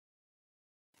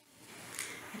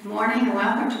Good morning and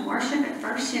welcome to worship at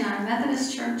First United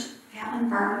Methodist Church,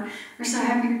 Gatlinburg. We're so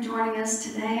happy you're joining us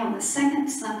today on the second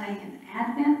Sunday in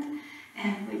Advent,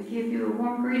 and we give you a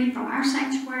warm greeting from our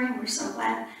sanctuary. And we're so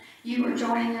glad you are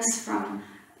joining us from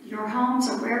your homes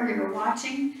or wherever you're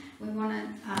watching. We want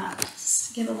to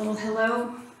give a little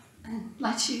hello and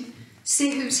let you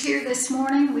see who's here this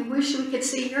morning. We wish we could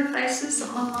see your faces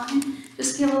online.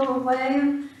 Just give a little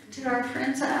wave to our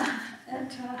friends at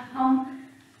home.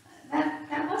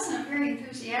 That wasn't a very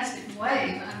enthusiastic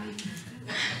wave.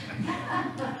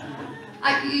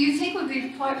 I mean, you think we'd be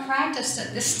quite practiced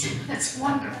at this? That's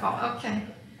wonderful. Okay.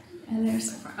 And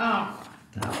there's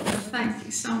thank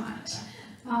you so much.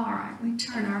 All right, we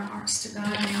turn our hearts to God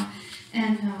now,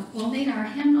 and we'll need our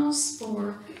hymnals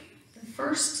for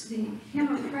the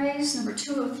hymn of praise, number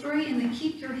 203, and then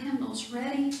keep your hymnals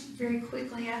ready very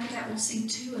quickly. After that, we'll sing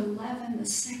 211, the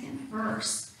second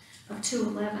verse of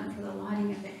 211 for the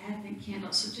lighting of the Advent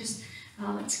candle. So just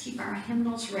let's keep our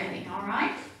hymnals ready, all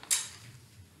right?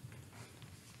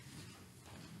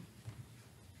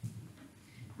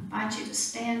 I invite you to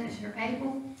stand as you're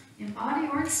able, in body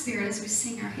or in spirit, as we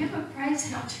sing our hymn of praise,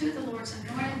 Hail to the Lord's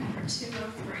Anointed, number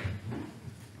 203.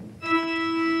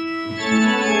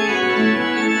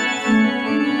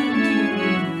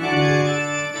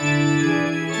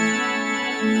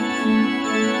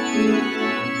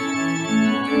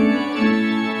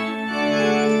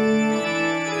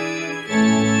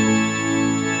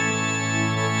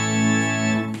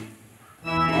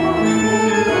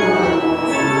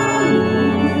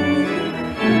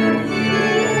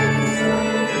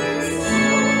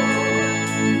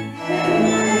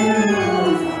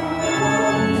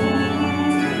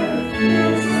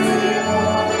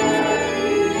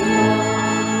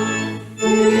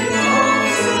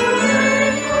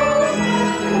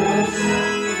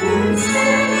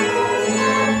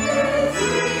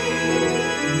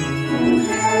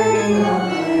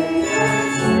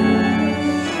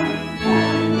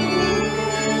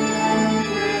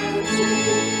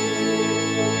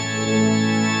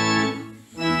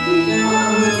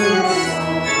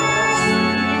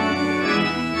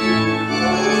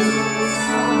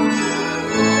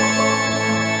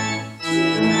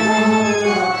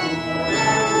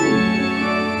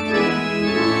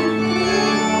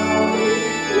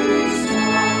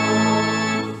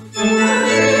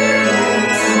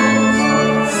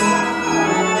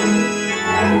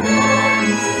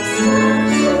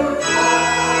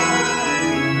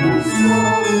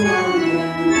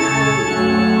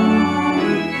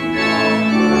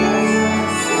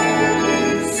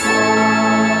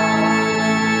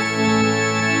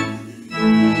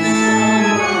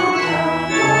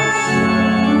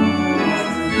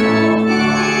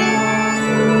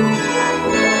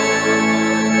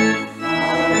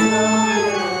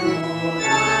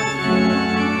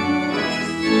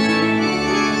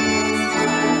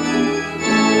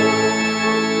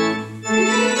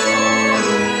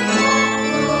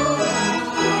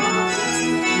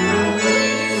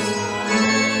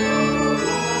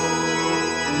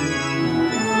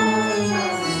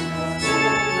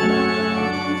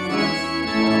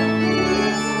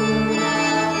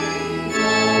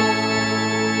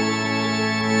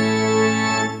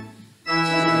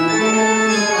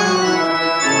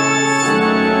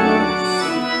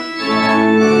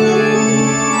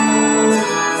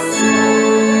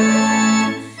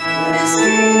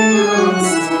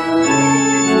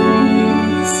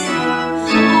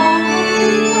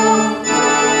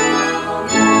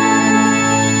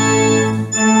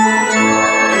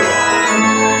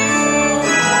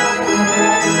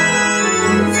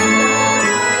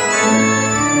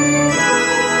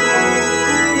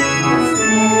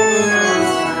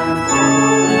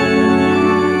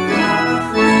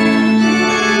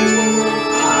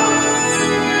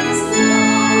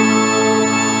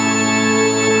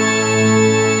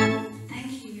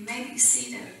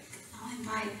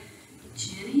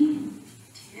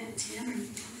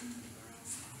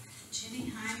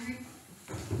 Heinrich,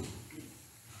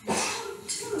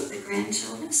 two of the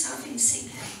grandchildren, Sophie and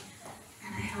Theo, are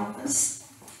going to help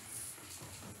us.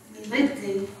 We lit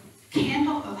the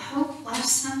candle of hope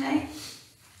last Sunday.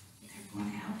 They're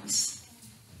going to help us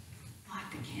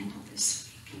light the candle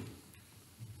this week.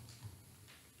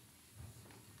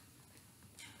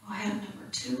 We'll have number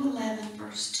 211,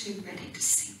 verse 2 ready to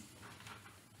sing.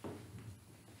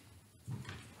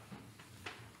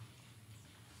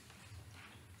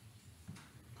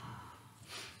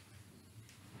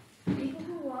 People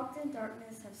who walked in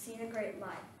darkness have seen a great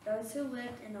light. Those who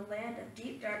lived in a land of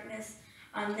deep darkness,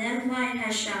 on them light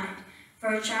has shined.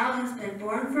 For a child has been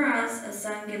born for us, a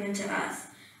son given to us.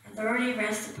 Authority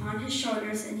rests upon his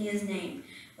shoulders, and he is named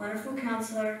Wonderful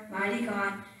Counselor, Mighty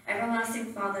God,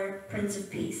 Everlasting Father, Prince of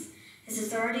Peace. His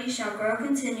authority shall grow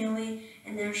continually,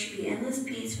 and there shall be endless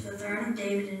peace for the throne of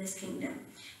David and his kingdom.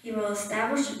 He will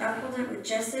establish and uphold it with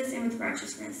justice and with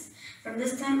righteousness. From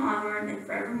this time onward and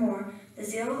forevermore, the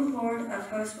zeal of the Lord of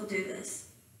hosts will do this.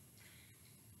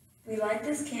 We light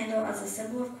this candle as a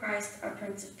symbol of Christ, our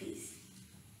Prince of Peace.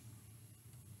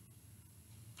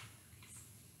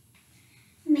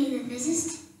 May the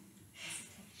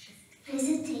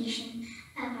visitation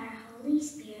of our Holy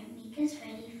Spirit make us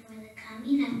ready for the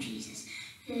coming of Jesus,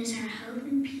 who is our hope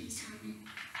and peace. Amen.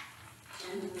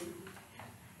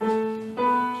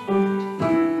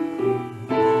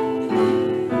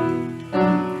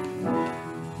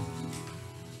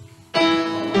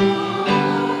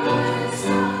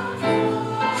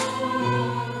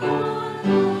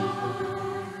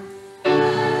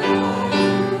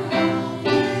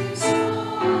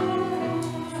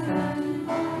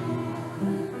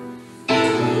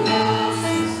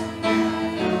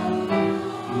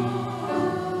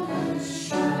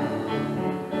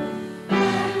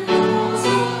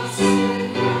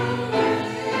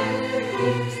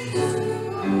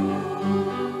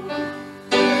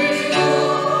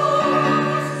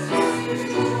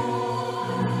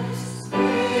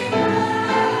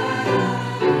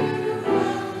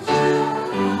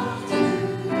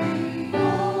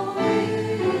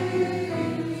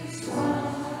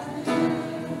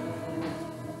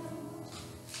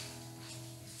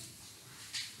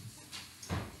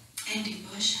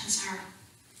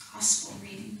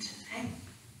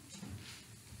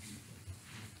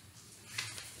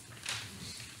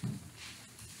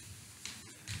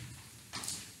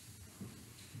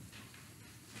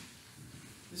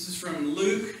 This is from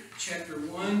Luke chapter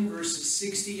 1, verses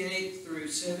 68 through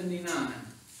 79.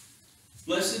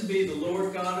 Blessed be the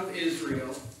Lord God of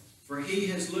Israel, for he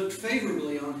has looked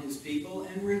favorably on his people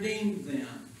and redeemed them.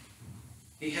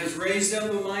 He has raised up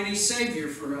a mighty Savior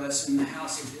for us in the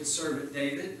house of his servant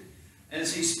David,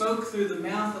 as he spoke through the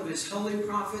mouth of his holy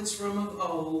prophets from of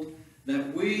old,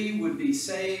 that we would be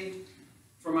saved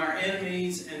from our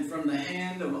enemies and from the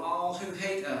hand of all who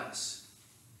hate us.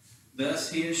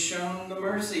 Thus he has shown the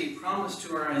mercy promised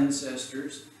to our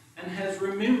ancestors and has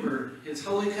remembered his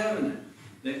holy covenant,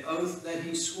 the oath that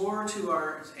he swore to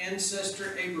our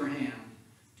ancestor Abraham,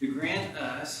 to grant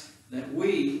us that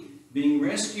we, being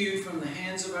rescued from the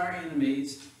hands of our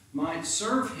enemies, might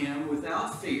serve him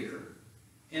without fear,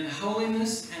 in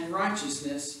holiness and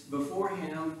righteousness before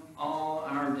him all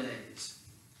our days.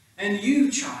 And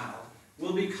you, child,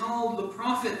 will be called the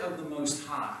prophet of the Most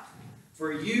High,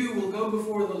 for you will go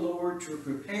before the Lord to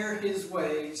prepare his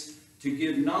ways, to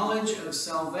give knowledge of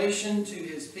salvation to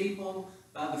his people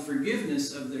by the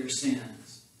forgiveness of their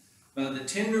sins. By the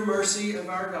tender mercy of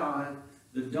our God,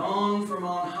 the dawn from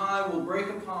on high will break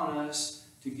upon us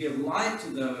to give light to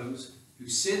those who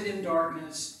sit in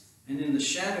darkness and in the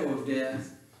shadow of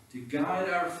death, to guide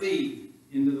our feet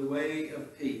into the way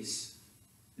of peace.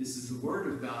 This is the word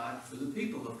of God for the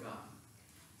people of God.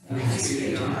 Thanks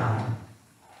be to God.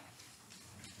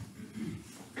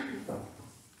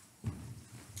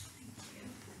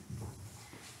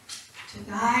 To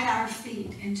guide our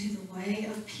feet into the way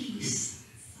of peace.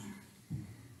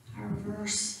 Our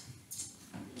verse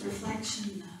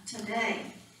reflection today.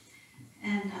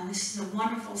 And this is a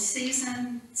wonderful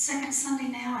season, second Sunday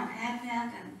now in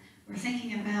Advent, and we're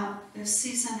thinking about this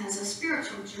season as a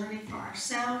spiritual journey for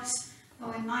ourselves.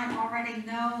 Though we might already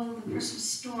know the Christmas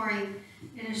story,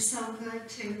 it is so good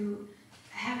to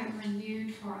have it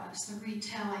renewed for us, the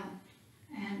retelling.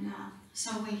 And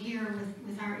so we hear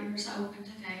with our ears open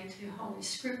today to Holy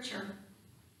Scripture.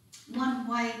 One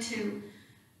way to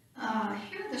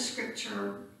hear the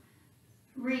Scripture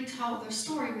retold, the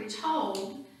story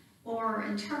retold or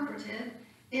interpreted,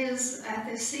 is at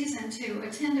this season to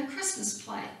attend a Christmas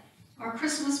play or a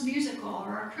Christmas musical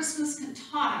or a Christmas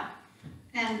cantata.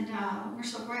 And we're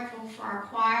so grateful for our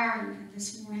choir and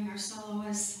this morning our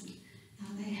soloists. And,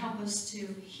 they help us to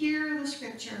hear the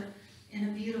Scripture in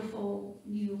a beautiful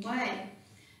new way.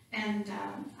 And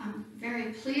I'm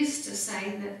very pleased to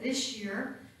say that this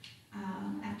year,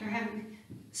 after having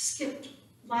skipped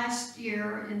last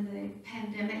year in the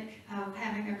pandemic of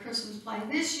having a Christmas play,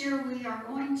 this year we are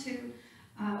going to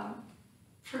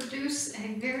produce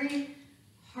a very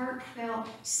heartfelt,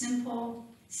 simple,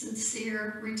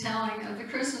 sincere retelling of the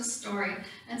Christmas story.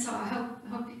 And so I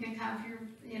hope you can come, if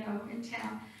you're in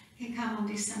town, you can come on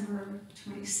December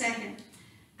 22nd.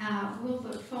 We'll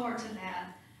look forward to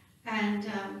that. And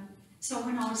so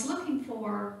when I was looking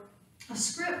for a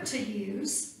script to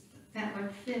use that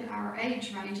would fit our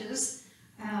age ranges,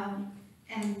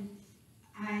 and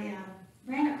I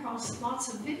ran across across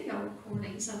lots of video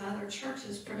recordings of other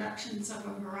churches' productions of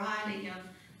a variety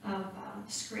of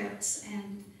scripts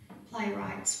and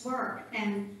playwrights' work.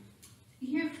 And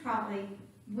you've probably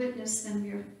witnessed them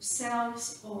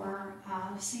yourselves or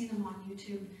seen them on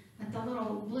YouTube. But the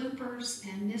little bloopers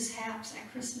and mishaps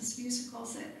at Christmas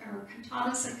musicals or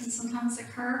cantatas that can sometimes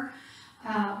occur,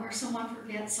 where someone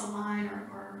forgets a line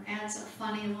or adds a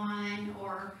funny line,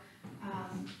 or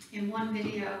in one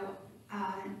video,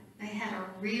 they had a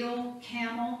real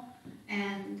camel,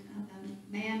 and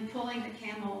the man pulling the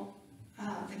camel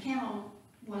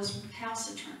was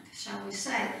recalcitrant, shall we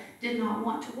say, did not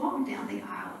want to walk down the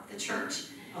aisle of the church.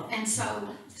 Oh. And so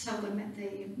the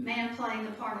man playing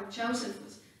the part of Joseph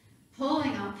was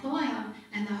pulling him,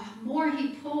 and the more he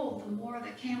pulled, the more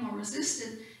the camel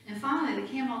resisted, and finally the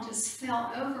camel just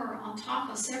fell over on top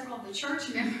of several of the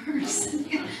church members.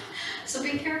 So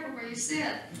be careful where you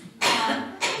sit.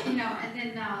 And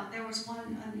then there was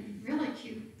one really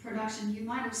cute production. You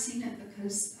might have seen it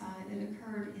because it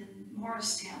occurred in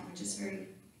Morristown, which is very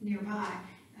nearby,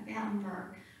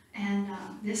 Gatlinburg. And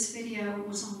this video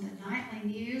was on the nightly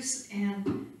news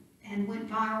and went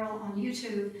viral on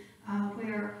YouTube,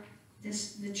 where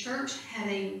the church had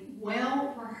a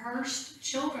well-rehearsed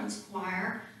children's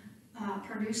choir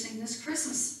producing this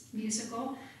Christmas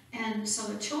musical. And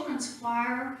so the children's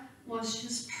choir was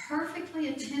just perfectly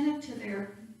attentive to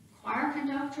their choir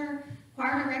conductor,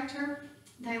 choir director.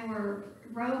 They were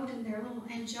robed in their little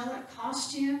angelic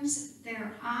costumes.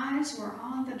 Their eyes were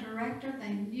on the director.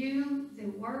 They knew the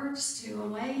words to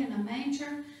Away in a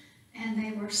Manger, and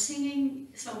they were singing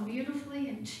so beautifully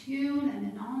in tune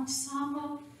and in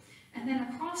ensemble. And then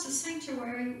across the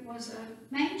sanctuary was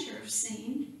a manger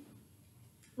scene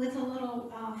with a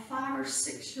little 5 or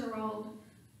 6 year old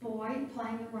boy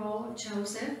playing the role of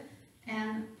Joseph,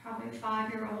 and probably a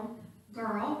 5-year-old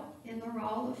girl in the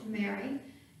role of Mary,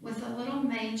 with a little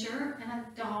manger and a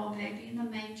doll baby in the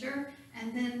manger,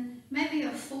 and then maybe a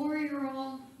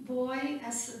 4-year-old boy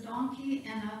as the donkey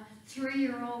and a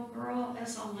 3-year-old girl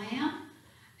as a lamb.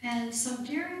 And so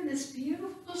during this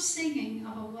beautiful singing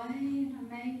of Away in a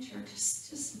Manger,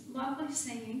 just lovely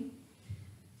singing,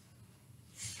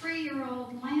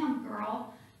 3-year-old lamb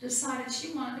girl decided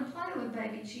she wanted to play with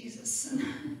baby Jesus. And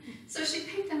so she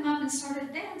picked him up and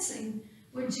started dancing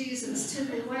with Jesus to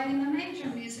the Away in the Manger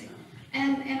music.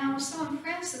 And I was so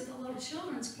impressed that the little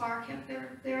children's choir kept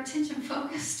their attention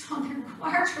focused on their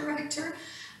choir director.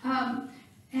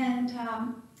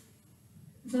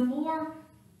 The more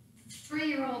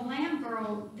 3-year-old lamb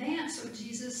girl danced with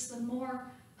Jesus, the more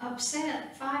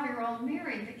upset 5-year-old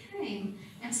Mary became.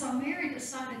 And so Mary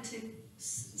decided to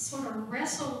sort of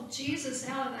wrestle Jesus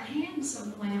out of the hands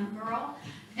of the lamb girl.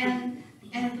 And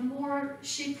the more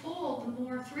she pulled, the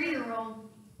more 3-year-old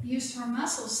used her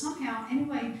muscles somehow.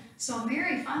 Anyway, so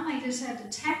Mary finally just had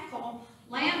to tackle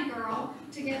lamb girl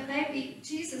to get baby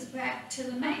Jesus back to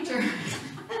the manger.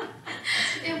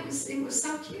 It was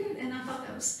so cute, and I thought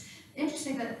that was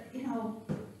interesting that,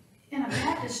 in a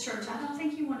Baptist church, I don't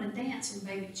think you want to dance with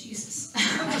baby Jesus.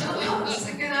 That was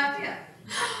a good idea.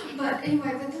 But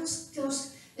anyway,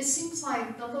 those it seems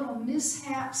like the little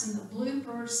mishaps and the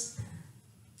bloopers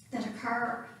that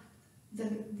occur,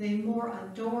 the more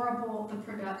adorable the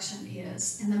production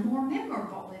is, and the more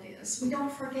memorable it is. We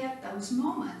don't forget those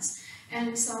moments.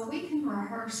 And so we can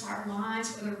rehearse our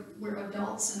lines, whether we're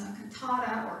adults in a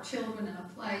cantata or children in a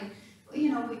play. We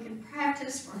can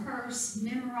practice, rehearse,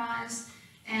 memorize,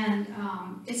 and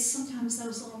it's sometimes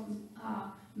those little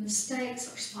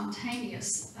mistakes or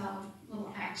spontaneous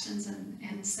little actions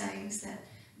and sayings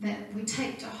that we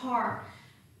take to heart.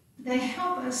 They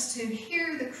help us to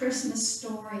hear the Christmas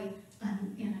story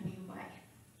in a new way.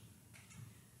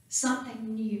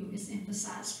 Something new is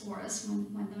emphasized for us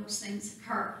when those things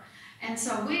occur. And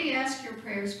so we ask your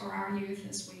prayers for our youth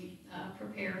as we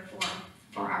prepare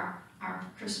for our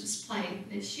Christmas play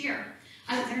this year.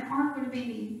 There aren't going to be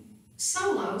any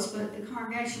solos, but the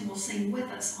congregation will sing with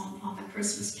us on the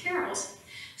Christmas carols.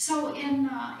 So in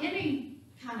any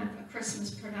kind of a Christmas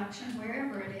production,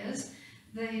 wherever it is,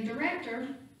 the director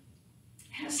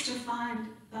has to find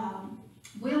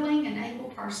willing and able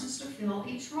persons to fill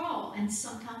each role. And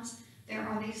sometimes there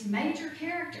are these major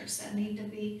characters that need to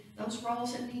be, those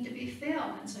roles that need to be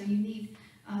filled. And so you need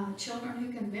children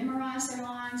who can memorize their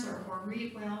lines or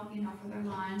read well, for their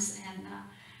lines,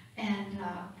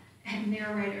 and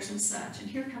narrators and such. And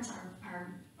here comes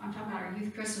I'm talking about our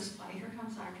youth Christmas play. Here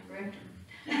comes our director.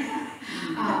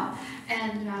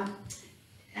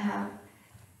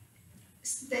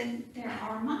 Then there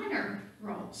are minor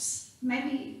roles,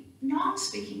 maybe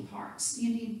non-speaking parts. You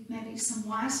need maybe some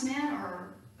wise men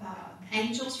or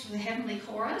angels for the heavenly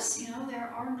chorus. You know,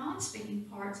 there are non-speaking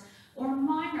parts or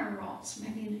minor roles,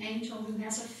 maybe an angel who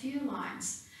has a few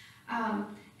lines.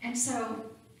 And so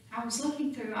I was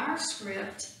looking through our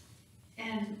script,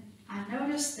 and I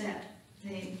noticed that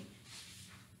the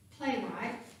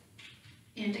playwright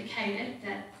indicated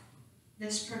that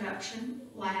this production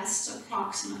lasts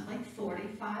approximately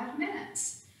 45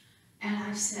 minutes. And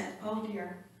I said, oh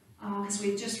dear, because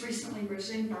we just recently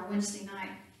resumed our Wednesday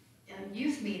night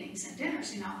youth meetings and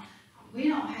dinners. You know, we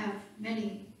don't have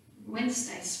many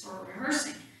Wednesdays for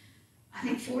rehearsing. I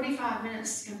think 45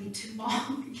 minutes is going to be too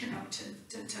long, you know,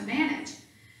 to manage.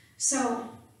 So,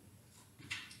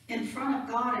 in front of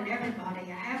God and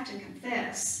everybody, I have to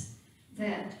confess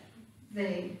that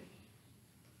the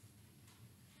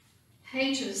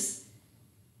pages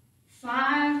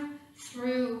 5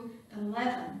 through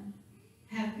 11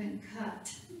 have been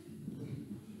cut.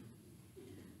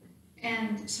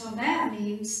 And so that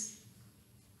means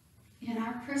in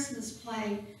our Christmas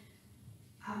play,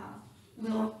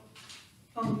 we'll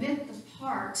omit the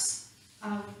parts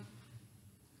of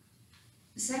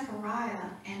Zechariah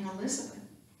and Elizabeth.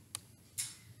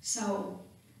 So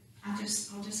I'll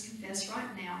just confess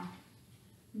right now,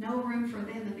 no room for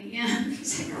them in the end,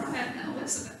 Zechariah and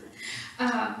Elizabeth.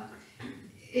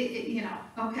 You know,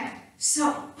 okay.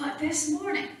 So, but this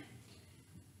morning,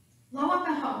 lo and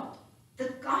behold,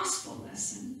 the gospel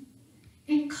lesson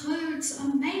includes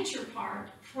a major part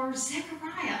for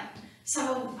Zechariah. So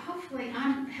hopefully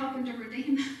I'm helping to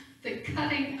redeem the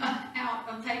cutting out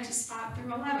of pages 5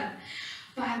 through 11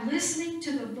 by listening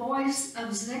to the voice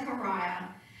of Zechariah.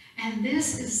 And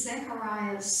this is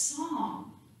Zechariah's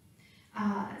song.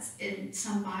 In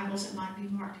some Bibles it might be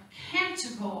marked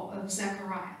Canticle of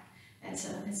Zechariah.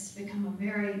 It's become a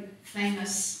very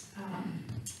famous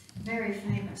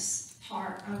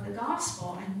part of the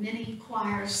gospel, and many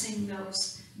choirs sing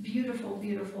those beautiful,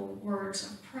 beautiful words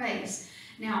of praise.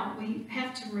 Now, we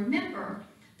have to remember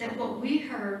that what we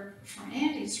heard from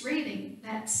Andy's reading,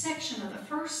 that section of the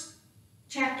first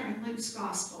chapter in Luke's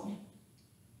gospel,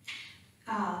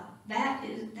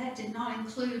 that did not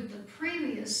include the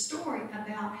previous story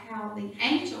about how the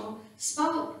angel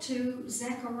spoke to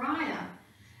Zechariah.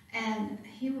 And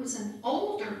he was an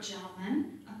older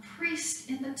gentleman, a priest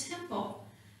in the temple.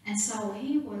 And so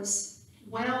he was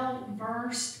well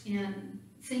versed in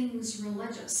things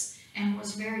religious and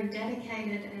was very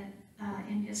dedicated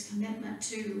in his commitment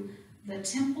to the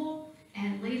temple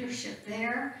and leadership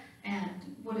there,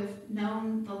 and would have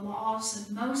known the laws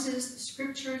of Moses, the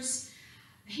scriptures.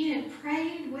 He had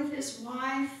prayed with his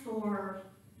wife for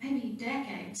maybe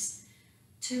decades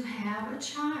to have a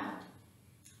child,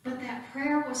 but that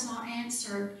prayer was not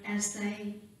answered as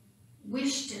they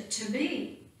wished it to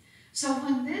be. So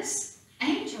when this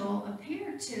angel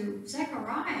appeared to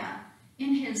Zechariah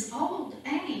in his old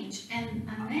age and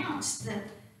announced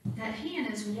that he and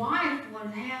his wife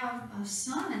would have a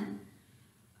son,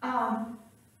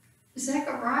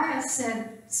 Zechariah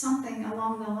said something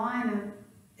along the line of,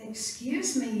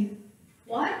 "Excuse me,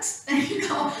 what? You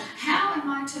know, how am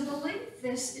I to believe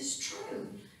this is true?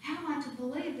 How am I to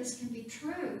believe this can be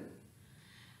true?"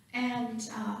 And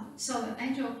so the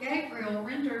angel Gabriel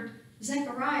rendered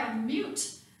Zechariah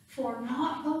mute for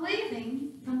not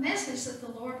believing the message that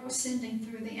the Lord was sending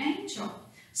through the angel.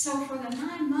 So for the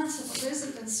 9 months of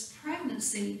Elizabeth's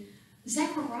pregnancy,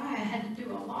 Zechariah had to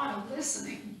do a lot of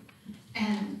listening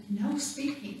and no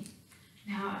speaking.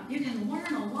 Now, you can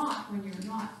learn a lot when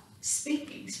you're not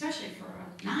speaking, especially for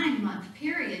a 9-month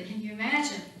period. Can you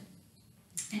imagine?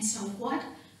 And so what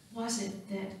was it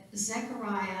that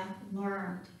Zechariah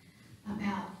learned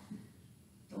about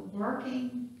the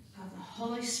working of the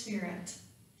Holy Spirit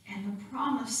and the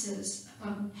promises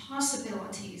and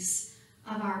possibilities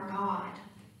of our God?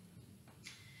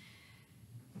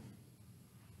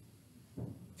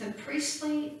 The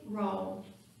priestly role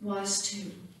was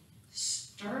to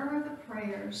stir the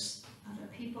prayers of the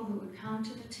people who would come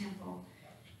to the temple,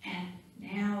 and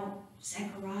now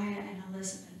Zechariah and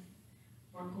Elizabeth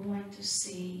were going to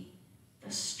see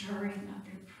the stirring of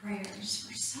their prayers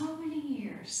for so many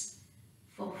years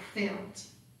fulfilled.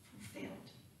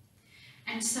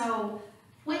 And so,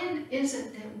 when is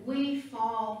it that we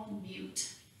fall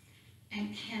mute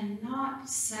and cannot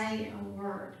say a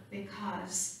word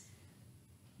because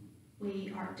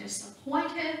we are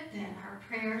disappointed that our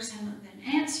prayers haven't been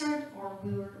answered, or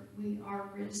we are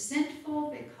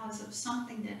resentful because of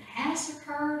something that has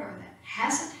occurred or that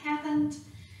hasn't happened,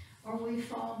 or we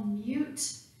fall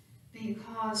mute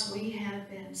because we have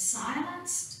been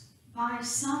silenced by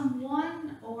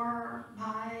someone or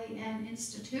by an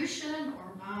institution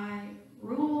or by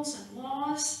rules and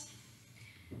laws?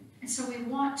 And so we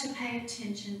want to pay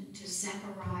attention to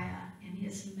Zechariah and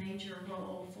his major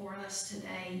role for us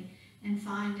today and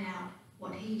find out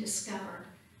what he discovered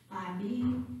by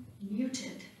being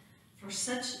muted for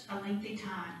such a lengthy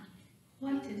time.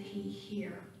 What did he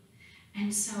hear?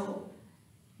 And so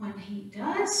when he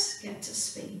does get to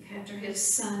speak after his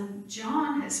son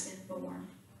John has been born,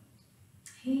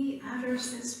 he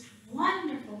utters this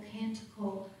wonderful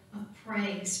canticle of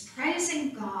praise,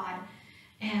 praising God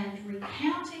and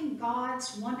recounting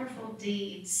God's wonderful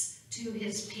deeds to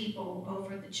his people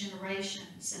over the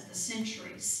generations and the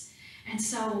centuries. And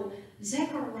so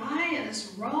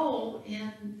Zechariah's role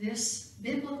in this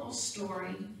biblical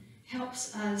story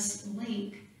helps us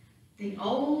link the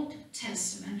Old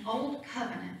Testament, Old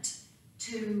Covenant,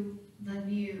 to the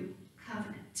New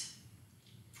Covenant.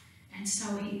 And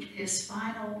so his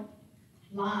final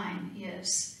line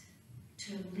is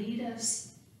to lead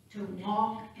us to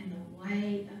walk in the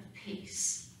way of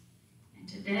peace. And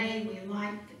today we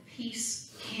light the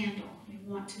peace candle. We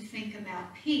want to think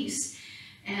about peace.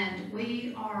 And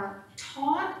we are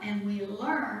taught and we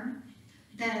learn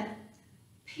that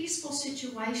peaceful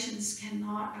situations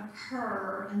cannot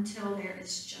occur until there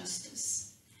is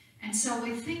justice. And so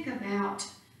we think about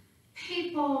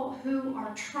people who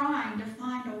are trying to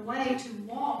find a way to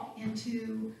walk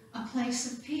into a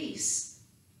place of peace.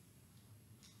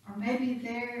 Or maybe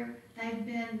they've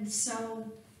been so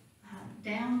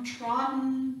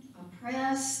downtrodden,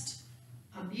 oppressed,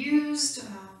 abused,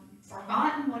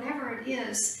 forgotten, whatever it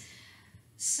is,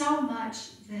 so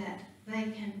much that they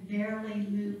can barely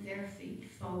move their feet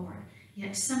forward.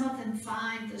 Yet some of them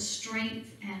find the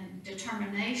strength and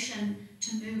determination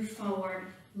to move forward,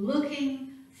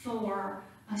 looking for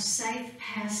a safe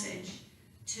passage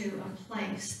to a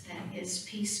place that is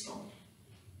peaceful.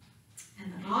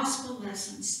 And the gospel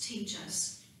lessons teach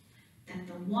us that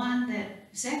the one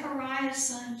that Zechariah's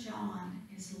son John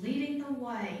is leading the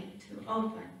way to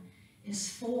open is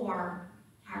for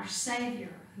our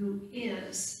Savior, who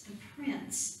is the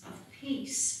Prince of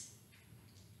Peace.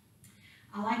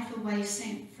 I like the way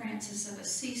St. Francis of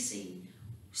Assisi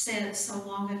said so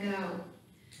long ago,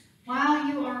 "While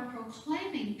you are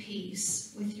proclaiming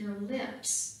peace with your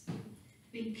lips,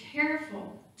 be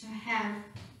careful to have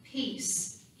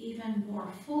peace even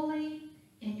more fully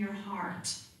in your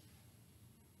heart."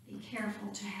 Be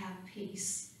careful to have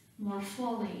peace more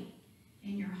fully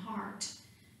in your heart.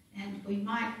 And we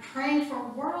might pray for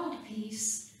world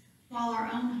peace while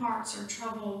our own hearts are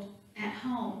troubled at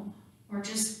home or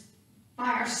just by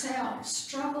ourselves.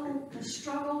 The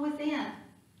struggle within,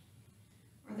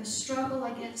 or the struggle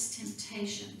against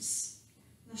temptations,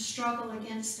 the struggle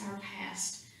against our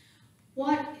past.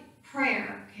 What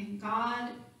prayer can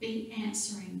God be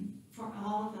answering for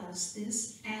all of us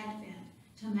this Advent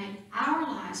to make our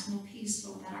lives more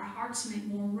peaceful, that our hearts make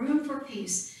more room for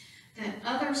peace, that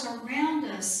others around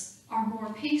us are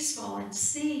more peaceful and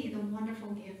see the wonderful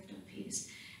gift of peace,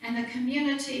 and the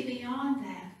community beyond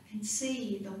that can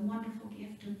see the wonderful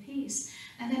gift of peace,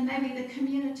 and then maybe the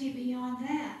community beyond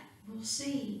that will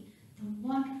see the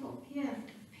wonderful gift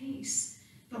of peace.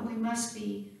 But we must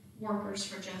be workers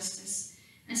for justice.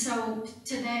 And so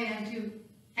today I do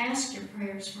ask your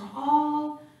prayers for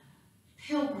all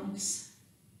pilgrims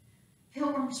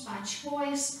by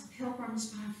choice or pilgrims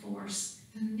by force,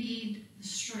 who need the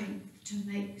strength to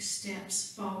make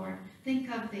steps forward. Think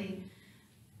of the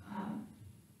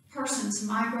persons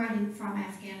migrating from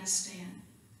Afghanistan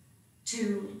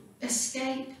to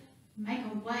escape, make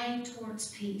a way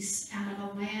towards peace out of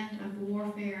a land of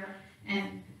warfare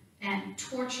and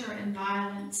torture and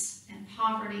violence and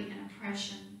poverty and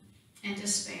oppression and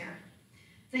despair.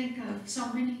 Think of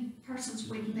so many persons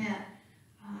we've met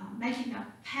making a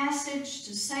passage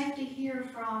to safety here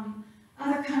from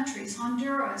other countries,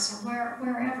 Honduras or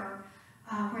wherever,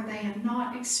 where they have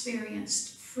not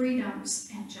experienced freedoms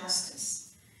and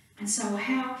justice. And so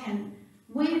how can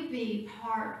we be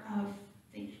part of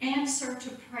the answer to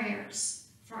prayers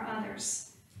for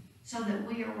others so that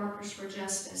we are workers for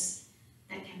justice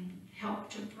that can help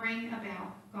to bring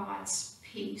about God's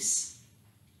peace?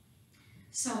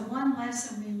 So one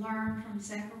lesson we learn from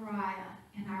Zechariah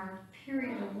in our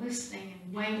period of listening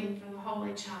and waiting for the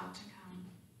Holy Child to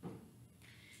come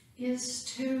is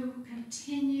to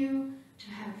continue to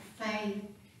have faith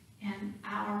in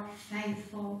our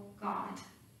faithful God.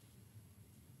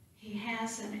 He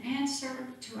has an answer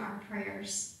to our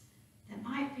prayers that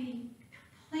might be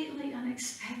completely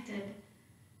unexpected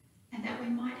and that we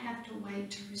might have to wait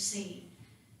to receive,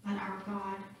 but our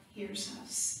God hears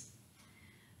us.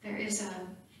 There is a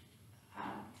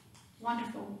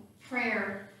wonderful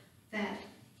prayer that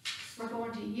we're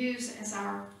going to use as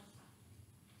our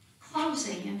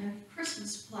closing in the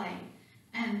Christmas play.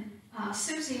 And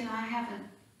Susie and I haven't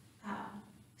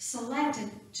selected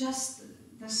just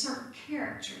the certain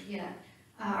character yet,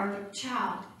 or the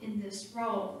child in this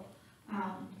role,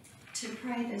 to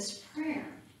pray this prayer.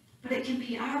 But it can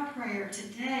be our prayer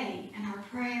today and our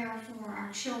prayer for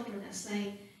our children as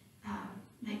they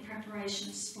make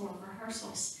preparations for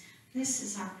rehearsals. This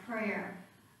is our prayer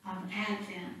of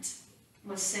Advent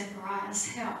with Zechariah's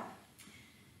help.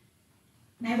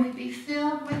 May we be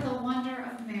filled with the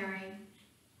wonder of Mary.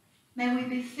 May we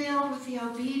be filled with the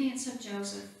obedience of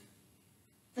Joseph,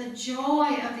 the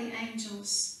joy of the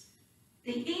angels,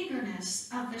 the eagerness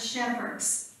of the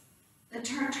shepherds, the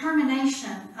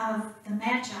determination of the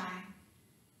Magi,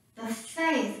 the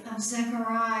faith of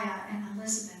Zechariah and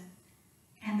Elizabeth,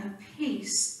 and the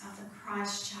peace of the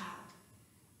Christ child.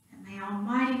 And may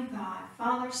Almighty God,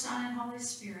 Father, Son, and Holy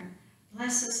Spirit,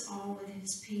 bless us all with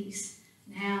his peace,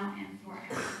 now and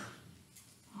forever.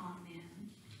 Amen.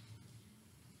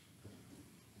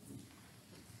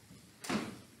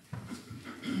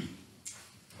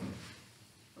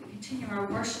 We continue our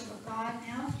worship of God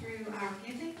now through our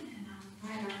giving, and I'll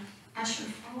invite our usher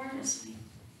forward as we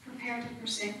prepare to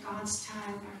present God's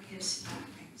tithe, our gifts, and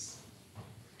offerings.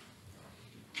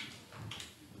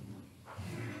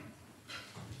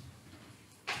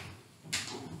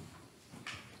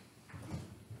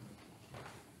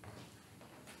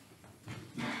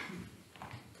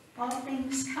 All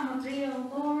things come of thee, O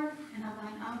Lord, and of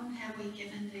thine own have we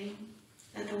given thee,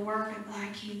 that the work of thy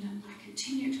kingdom might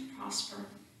continue to prosper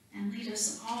and lead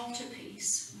us all to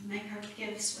peace. We make our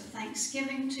gifts with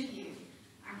thanksgiving to you,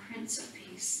 our Prince of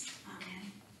Peace.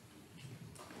 Amen.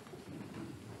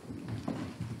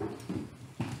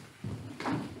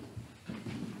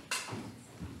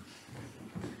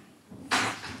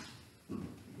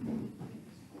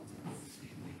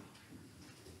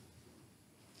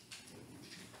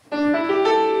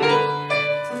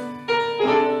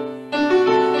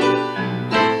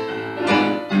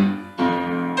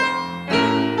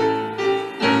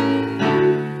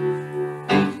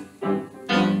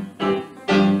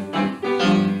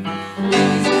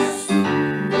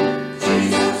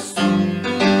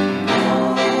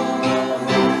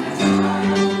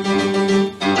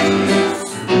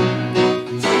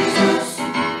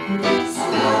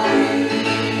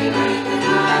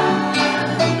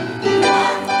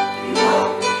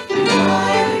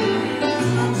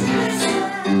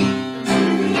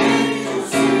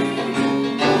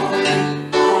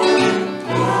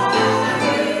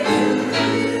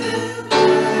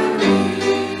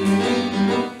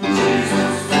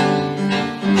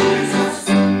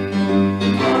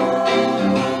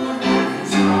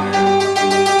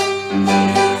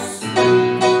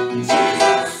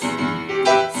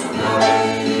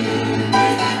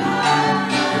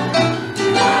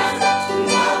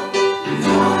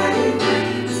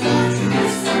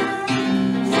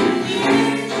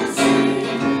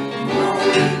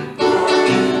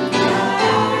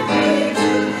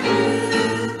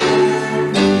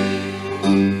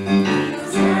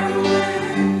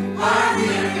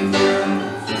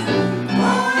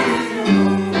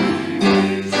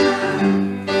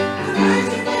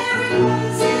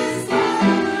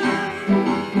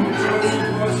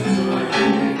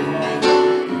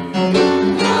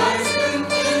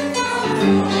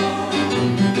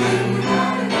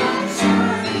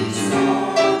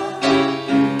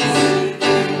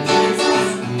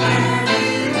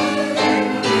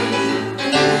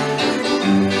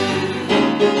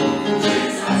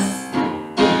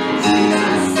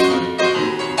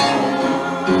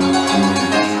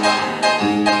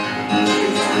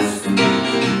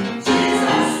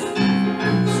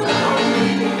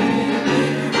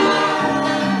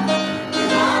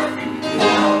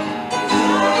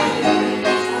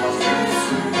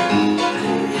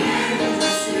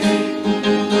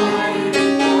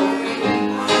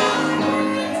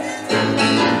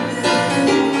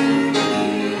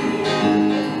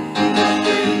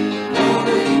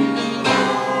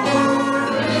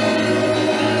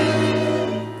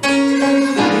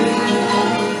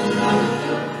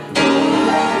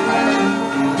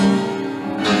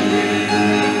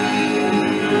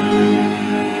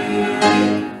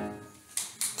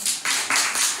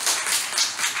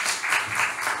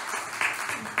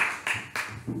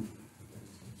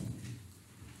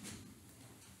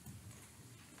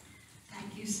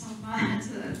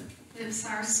 lifts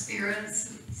our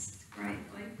spirits. It's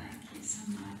greatly. Thank you so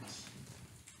much.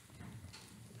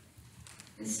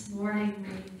 This morning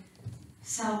we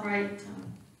celebrate the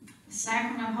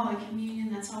sacrament of Holy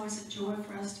Communion. That's always a joy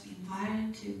for us to be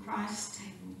invited to Christ's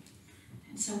table.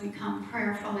 And so we come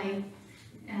prayerfully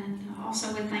and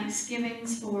also with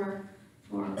Thanksgivings for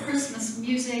Christmas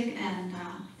music and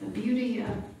the beauty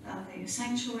of the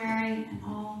sanctuary, and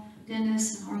all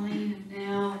Dennis and Arlene and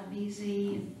Nell and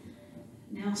Measy and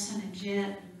Nelson and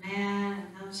Jet and Matt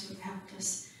and those who have helped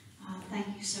us. Thank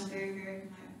you so very, very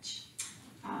much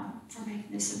for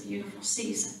making this a beautiful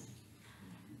season.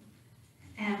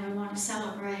 And we want to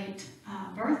celebrate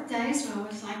birthdays. We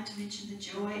always like to mention the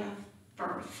joy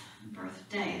of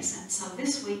birthdays. And so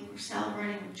this week we're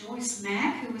celebrating with Joyce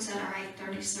Mack, who was at our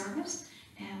 8:30 service,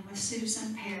 and with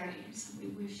Susan Perry. So we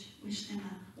wish them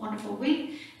a wonderful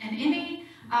week. And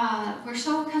we're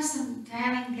so accustomed to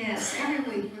having guests. Every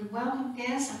week we welcome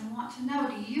guests, and we want to know,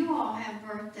 do you all have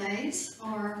birthdays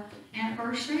or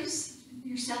anniversaries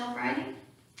you're celebrating?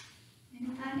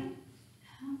 Anybody?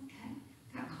 Okay,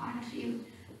 got quite a few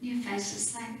new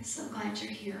faces. I'm so glad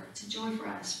you're here. It's a joy for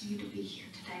us for you to be here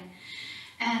today.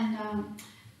 And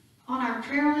on our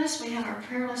prayer list, we have our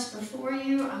prayer list before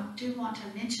you. I do want to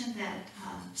mention that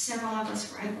several of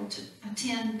us were able to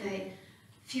attend the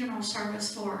funeral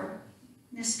service for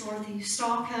Miss Dorothy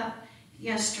Stalcup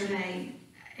yesterday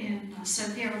in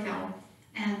Sevierville.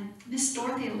 And Miss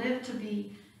Dorothy lived to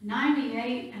be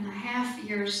 98 and a half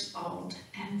years old.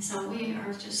 And so we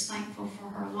are just thankful for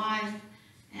her life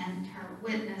and her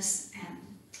witness and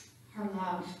her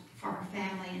love for her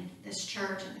family and this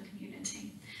church and the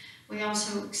community. We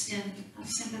also extend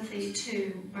sympathy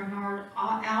to Bernard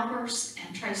Albers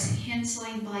and Tracy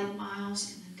Hensley, Blake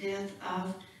Miles, in the death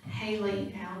of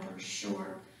Haley Albers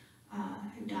Short,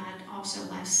 who died also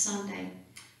last Sunday.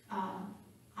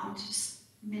 I'll just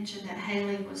mention that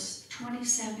Haley was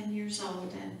 27 years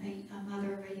old and a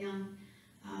mother of a young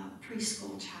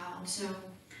preschool child. So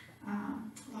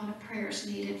a lot of prayers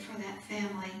needed for that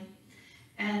family.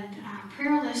 And our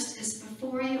prayer list is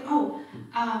before you.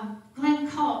 Glenn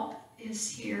Culp is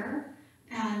here.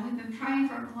 We've been praying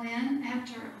for Glenn I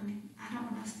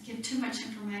don't want to give too much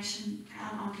information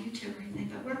out on YouTube or anything,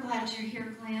 but we're glad you're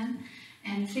here, Glenn,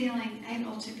 and feeling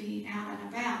able to be out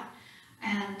and about.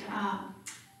 And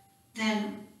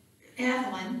then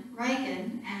Evelyn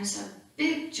Reagan has a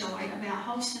big joy about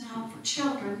Holston Home for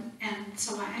Children, and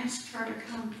so I asked her to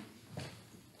come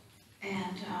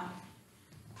and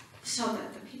so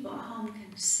that the people at home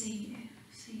can see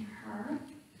her.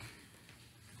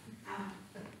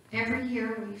 Every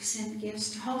year we send gifts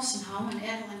to Holston Home, and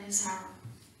Evelyn is our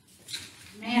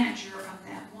manager of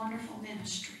that wonderful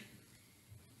ministry.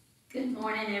 Good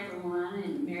morning, everyone,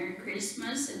 and Merry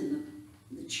Christmas. And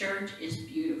the church is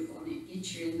beautiful, and it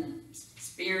gets you in the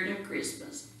spirit of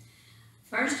Christmas.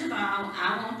 First of all,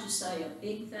 I want to say a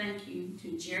big thank you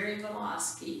to Jerry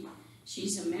Velosky.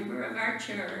 She's a member of our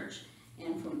church,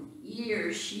 and for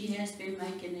years she has been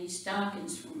making these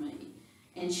stockings for me.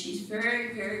 And she's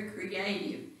very, very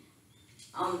creative.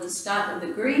 On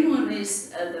the green one is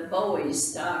the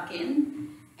boys'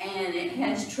 stocking, and it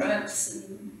has trucks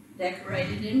and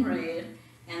decorated in red.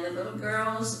 And the little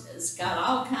girls, it's got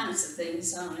all kinds of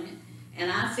things on it.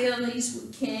 And I fill these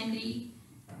with candy,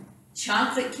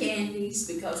 chocolate candies,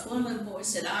 because one little boy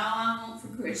said, all I want for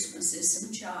Christmas is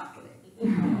some chocolate.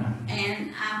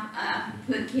 And I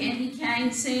put candy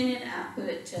canes in it. I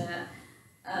put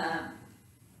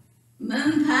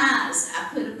moon pies. I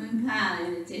put a moon pie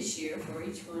in it this year for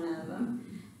each one of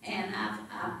them. And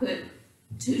I put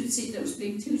Tootsie, those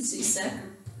big Tootsie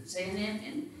suckers in it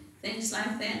and things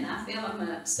like that, and I fill them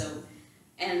up. So,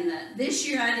 and this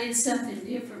year I did something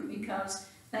different because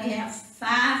they have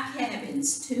 5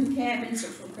 cabins. 2 cabins are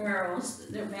for girls.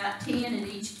 There are about 10 in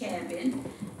each cabin,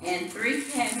 and 3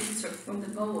 cabins are for the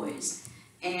boys.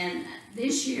 And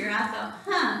this year I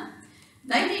thought,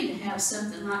 they need to have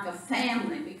something like a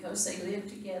family because they live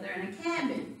together in a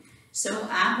cabin. So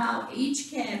I bought each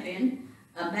cabin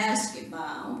a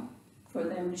basketball for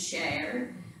them to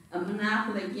share, a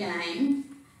Monopoly game,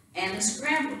 and a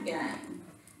Scrabble game.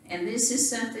 And this is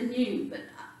something new, but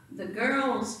the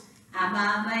girls, I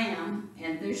buy them,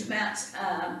 and there's about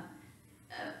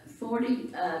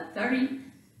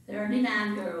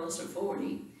 39 girls or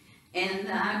 40, and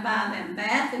I buy them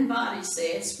bath and body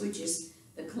sets, which is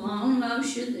the cologne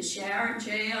lotion, the shower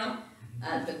gel,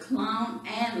 the cologne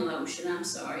and lotion, and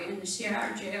the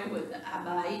shower gel I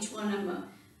buy each one of them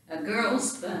a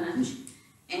girl's sponge,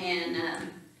 and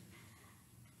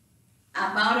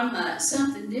I bought them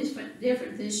something different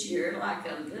this year, like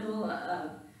a little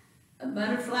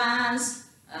butterflies,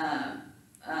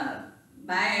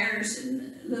 bears,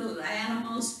 and little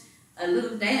animals,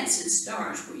 little dancing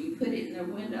stars where you put it in their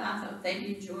window. I thought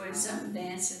they'd enjoy something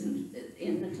dancing,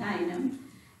 entertain them.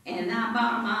 And I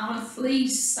bought them all a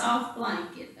fleece soft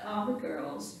blanket, all the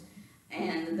girls.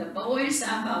 And the boys,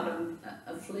 I bought them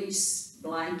a fleece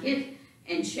blanket,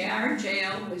 and shower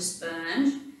gel was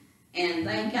sponge, and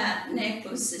they got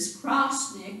necklaces,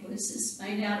 cross necklaces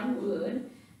made out of wood,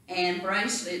 and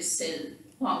bracelets said,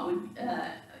 what would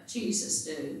Jesus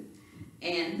do?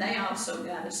 And they also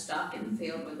got a stocking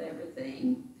filled with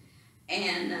everything.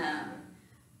 And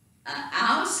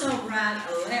I also handwrite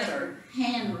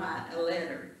a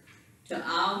letter to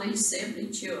all these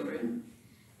 70 children,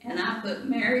 and I put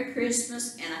Merry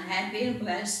Christmas and a happy and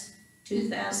blessed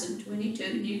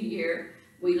 2022 New Year.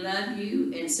 We love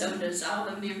you, and so does all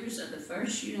the members of the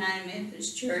First United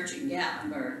Methodist Church in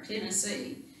Gatlinburg,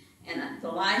 Tennessee. And the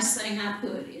last thing I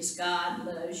put is God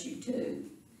loves you too.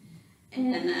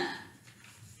 And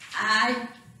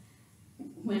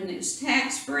when it's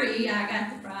tax-free, I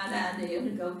got the bright idea to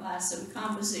go buy some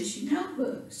composition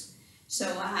notebooks.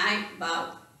 So I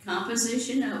bought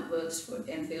composition notebooks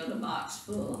and filled a box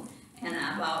full. And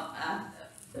I bought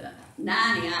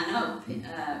 90,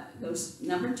 those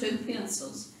number 2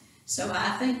 pencils. So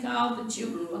I think all the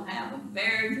children will have a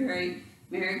very, very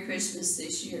Merry Christmas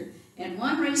this year. And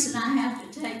one reason I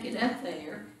have to take it up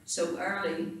there so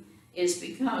early is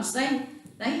because they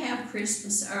have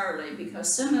Christmas early,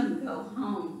 because some of them go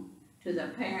home to their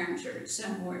parents or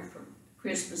somewhere for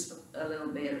Christmas for a little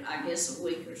bit, I guess a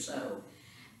week or so.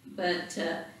 But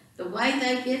the way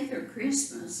they get their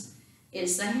Christmas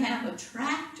is they have a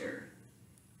tractor.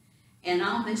 And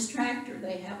on this tractor,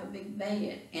 they have a big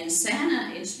bed. And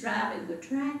Santa is driving the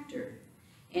tractor.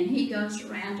 And he goes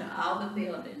around to all the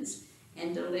buildings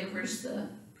and delivers the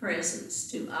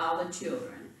presents to all the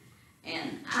children.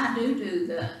 And I do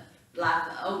like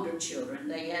the older children.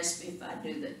 They ask me if I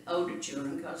do the older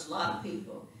children, because a lot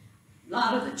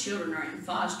of the children are in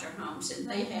foster homes and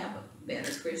they have a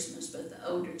better Christmas, but the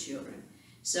older children.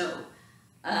 So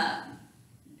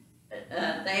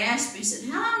they asked me, said,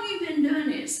 how long have you been doing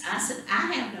this? I said,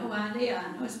 I have no idea.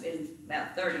 I know it's been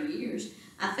about 30 years.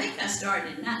 I think I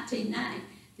started in 1990.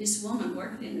 This woman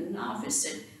working in an office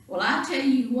said, well, I'll tell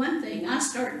you one thing. I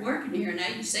started working here in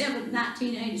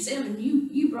 1987.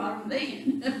 You brought them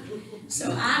then.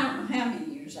 So I don't know how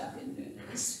many years I've been doing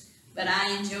this. But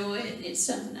I enjoy it. It's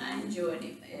something I enjoy.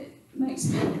 It makes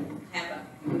me have a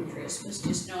good Christmas,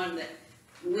 just knowing that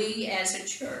we as a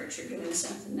church are doing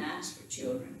something nice for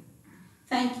children.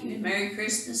 Thank you, and Merry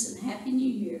Christmas and Happy New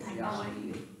Year to all of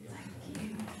you. Thank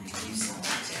you. Thank you so much.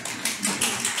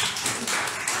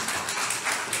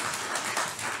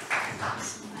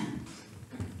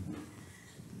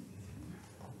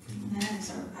 That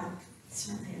is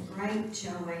certainly a great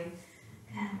joy.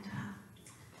 And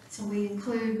so we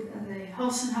include the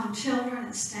Holston Home children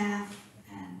and staff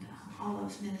and all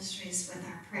those ministries with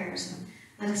our prayers. And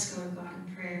let us go to God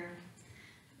in prayer.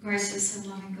 Gracious and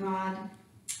loving God,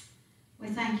 we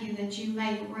thank you that you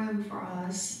make room for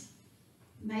us.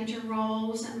 Major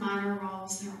roles and minor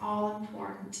roles, they're all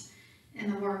important in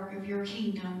the work of your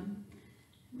kingdom.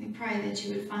 We pray that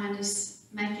you would find us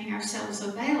making ourselves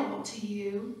available to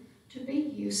you to be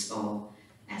useful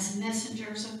as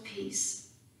messengers of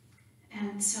peace.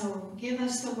 And so give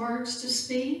us the words to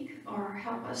speak, or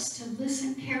help us to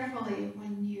listen carefully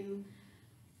when you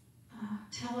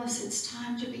tell us it's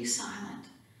time to be silent,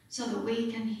 so that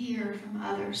we can hear from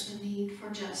others the need for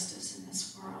justice in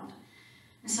this world.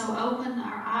 And so open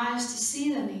our eyes to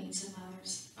see the needs of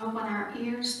others. Open our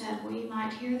ears that we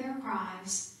might hear their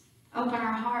cries. Open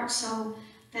our hearts so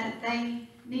that they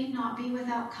need not be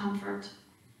without comfort.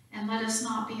 And let us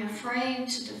not be afraid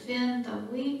to defend the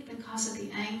weak because of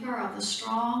the anger of the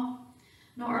strong,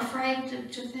 nor afraid to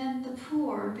defend the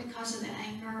poor because of the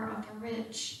anger of the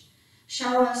rich.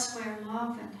 Show us where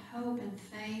love and hope and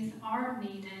faith are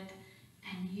needed,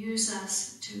 and use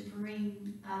us to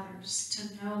bring others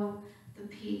to know the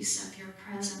peace of your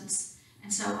presence.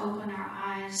 And so open our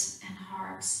eyes and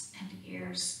hearts and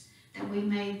ears, that we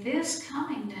may this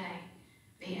coming day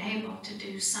be able to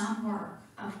do some work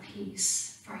of peace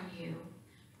for you.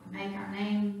 We make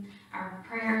our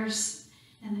prayers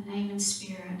in the name and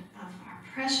spirit of our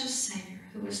precious Savior,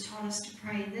 who has taught us to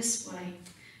pray this way.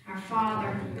 Our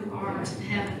Father, who art in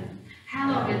heaven,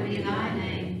 hallowed be thy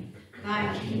name.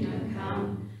 Thy kingdom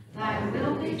come, thy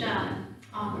will be done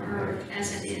on earth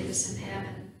as it is in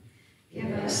heaven.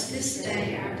 Give us this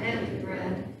day our daily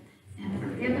bread, and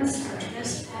forgive us our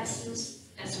trespasses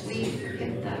as we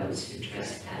forgive those who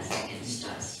trespass against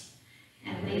us.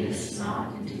 And lead us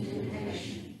not into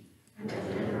temptation, but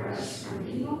deliver us from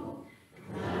evil.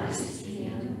 For thine is the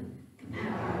kingdom, the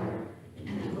power,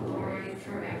 and the glory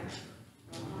forever.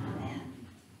 Amen.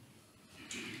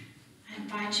 I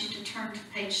invite you to turn to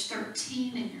page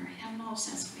 13 in your hymnals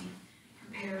as we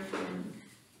prepare for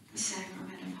the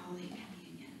sacrament of Holy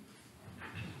Communion.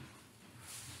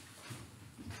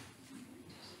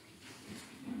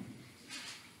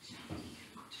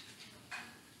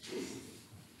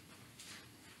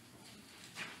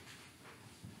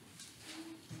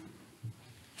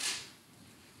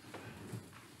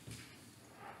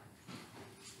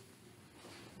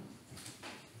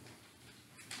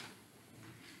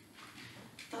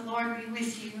 The Lord be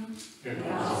with you. And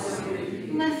also with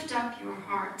you. Lift up your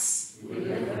hearts.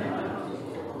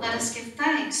 Let us give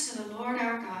thanks to the Lord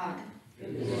our God. It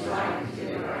is right to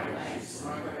give our thanks,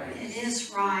 Lord. It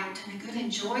is right and a good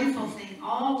and joyful thing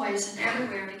always and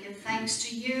everywhere to give thanks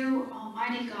to you,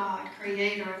 Almighty God,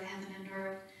 Creator of heaven and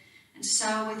earth. And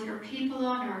so with your people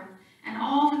on earth and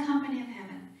all the company of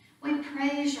heaven, we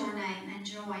praise your name and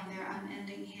join their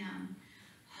unending hymn.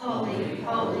 Holy,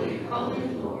 holy, holy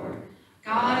Lord,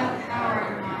 God of power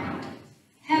and might,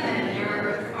 heaven and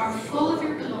earth are full of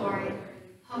your glory.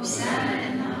 Hosanna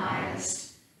in the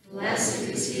highest. Blessed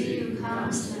is he who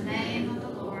comes in the name of the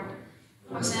Lord.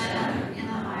 Hosanna in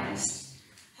the highest.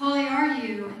 Holy are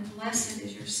you, and blessed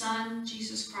is your Son,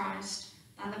 Jesus Christ.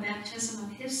 By the baptism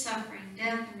of his suffering,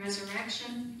 death, and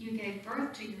resurrection, you gave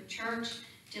birth to your church,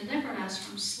 delivered us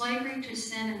from slavery to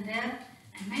sin and death,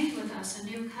 and made with us a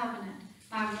new covenant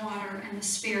by water and the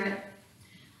Spirit.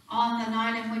 On the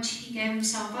night in which he gave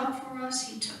himself up for us,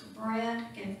 he took bread,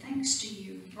 gave thanks to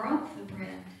you, broke the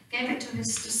bread, gave it to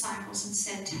his disciples, and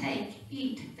said, "Take,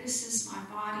 eat, this is my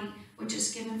body, which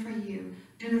is given for you.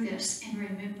 Do this in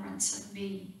remembrance of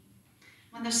me."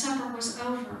 When the supper was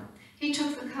over, he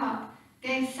took the cup,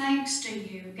 gave thanks to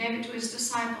you, gave it to his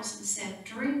disciples, and said,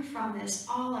 "Drink from this,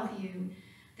 all of you.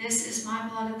 This is my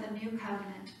blood of the new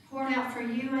covenant, poured out for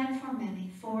you and for many,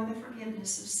 for the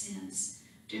forgiveness of sins.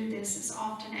 Do this as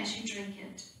often as you drink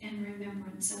it in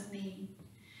remembrance of me."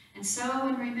 And so,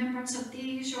 in remembrance of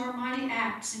these, your mighty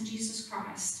acts in Jesus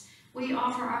Christ, we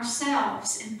offer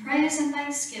ourselves in praise and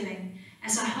thanksgiving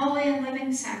as a holy and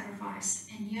living sacrifice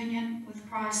in union with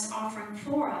Christ's offering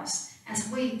for us as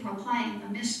we proclaim the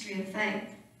mystery of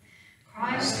faith.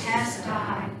 Christ has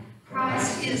died.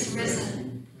 Christ is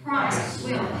risen. Christ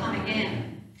will come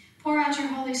again. Pour out your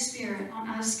Holy Spirit on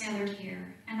us gathered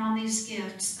here and on these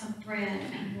gifts of bread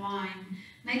and wine.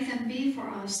 Make them be for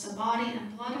us the body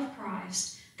and blood of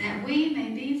Christ, that we may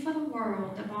be for the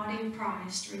world the body of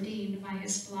Christ, redeemed by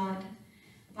his blood.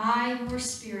 By your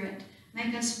Spirit,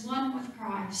 make us one with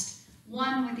Christ,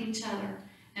 one with each other,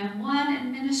 and one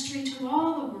in ministry to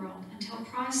all the world until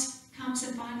Christ comes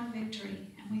in final victory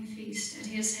and we feast at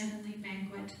his heavenly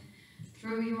banquet.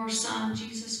 Through your Son,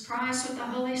 Jesus Christ, with the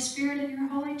Holy Spirit in your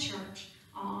holy church,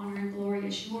 all honor and glory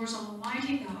is yours,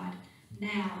 Almighty God,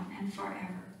 now and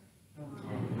forever.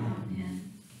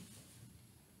 Amen.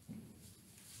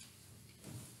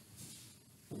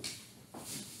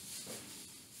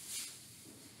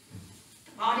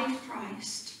 The body of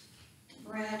Christ, the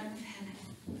bread of heaven,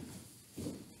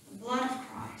 the blood of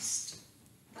Christ,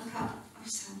 the cup of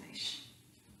salvation.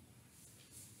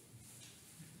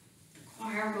 The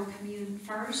choir will commune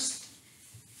first,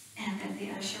 and then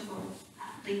the usher will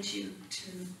lead you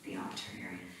to the altar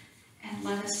area. And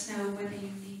let us know whether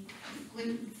you need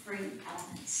gluten-free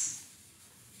elements.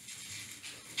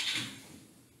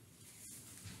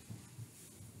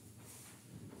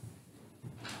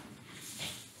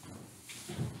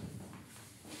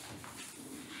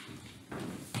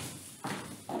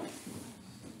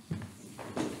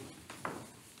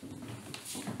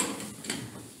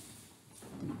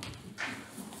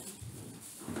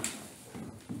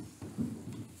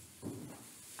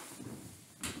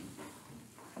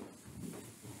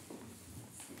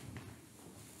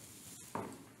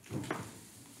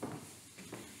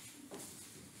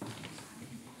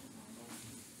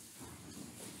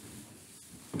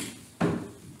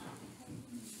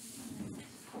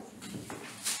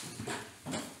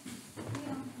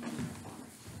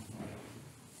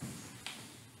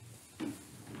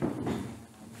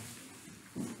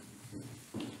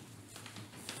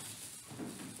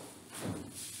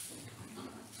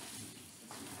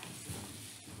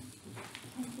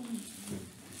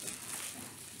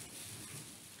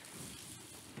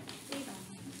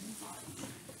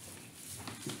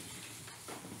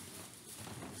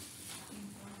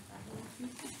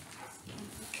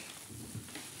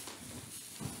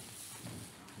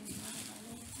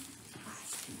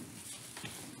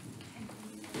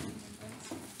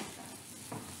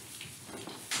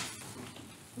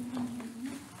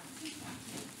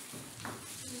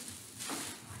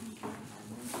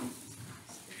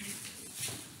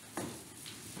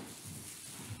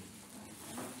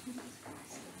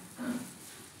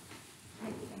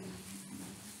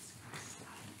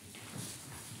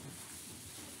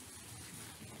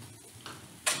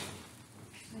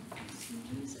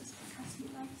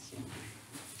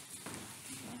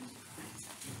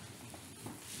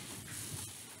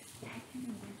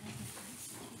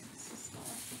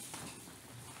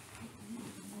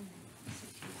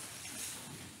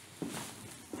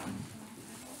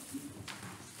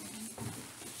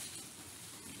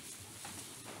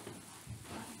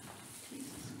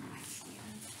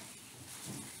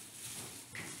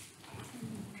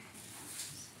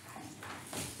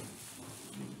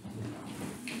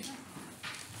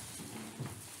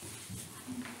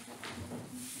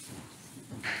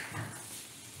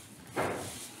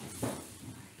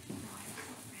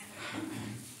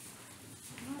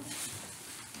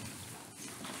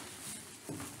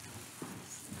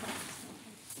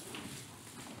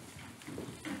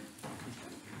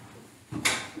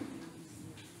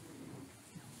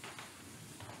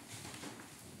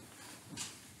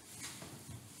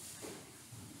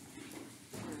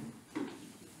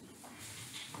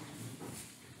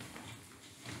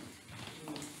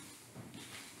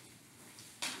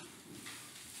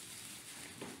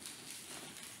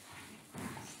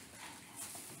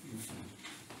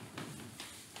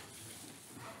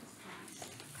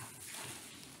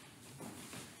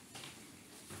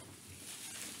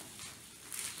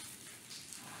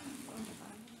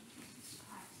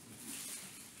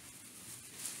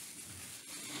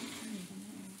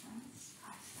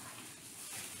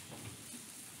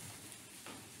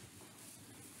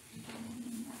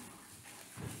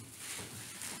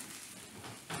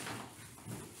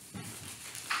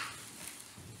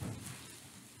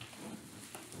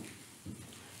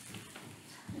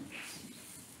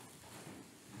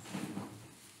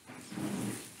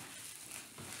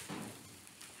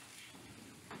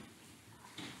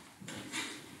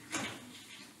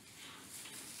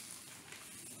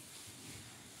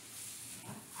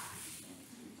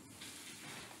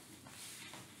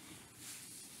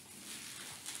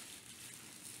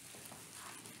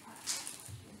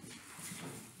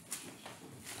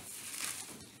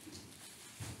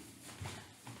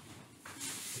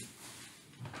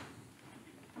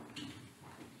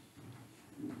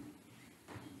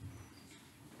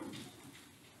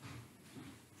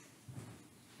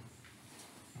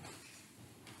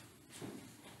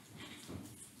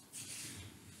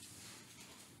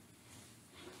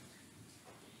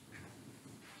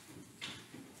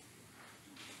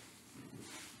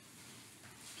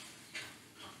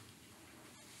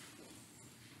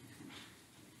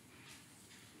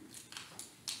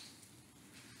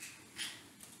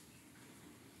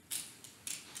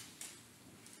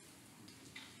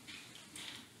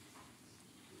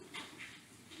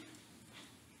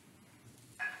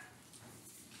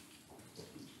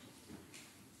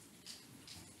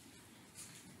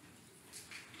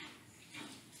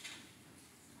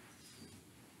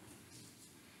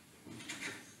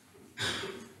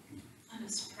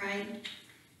 pray.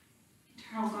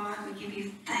 Eternal God, we give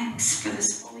you thanks for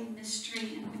this holy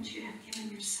mystery in which you have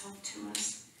given yourself to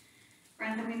us.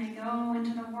 Grant that we may go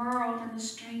into the world in the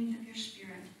strength of your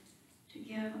Spirit to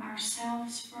give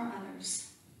ourselves for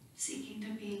others, seeking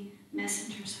to be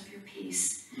messengers of your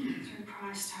peace. Through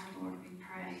Christ our Lord, we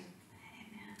pray.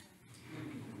 Amen.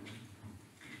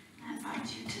 I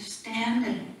invite you to stand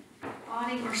in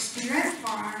body or spirit for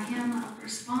our hymn of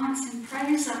response and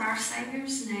praise of our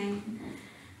Savior's name,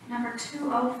 number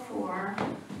 204.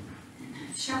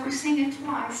 Shall we sing it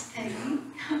twice, Peggy?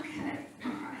 Okay,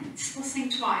 all right. We'll sing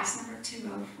twice, number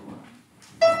 204.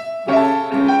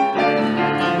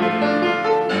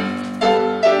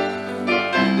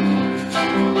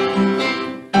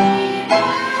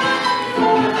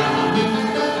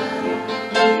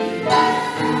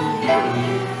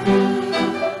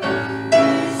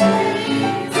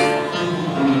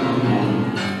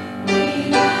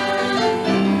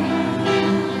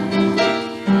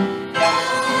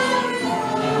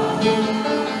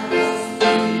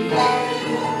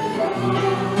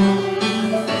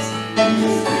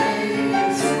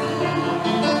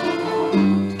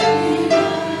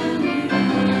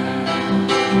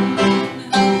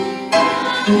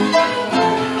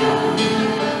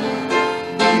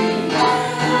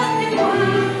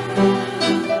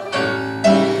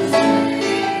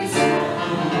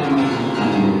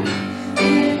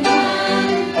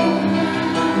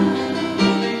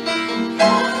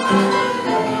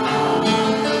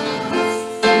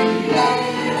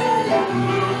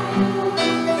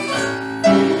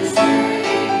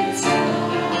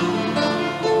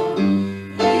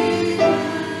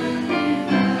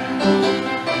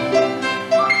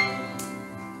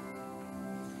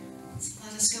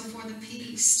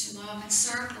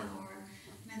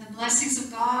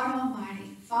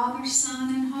 Father,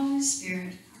 Son, and Holy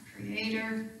Spirit, our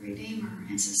Creator, Redeemer,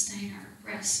 and Sustainer,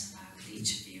 rest above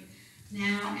each of you,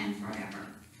 now and forever.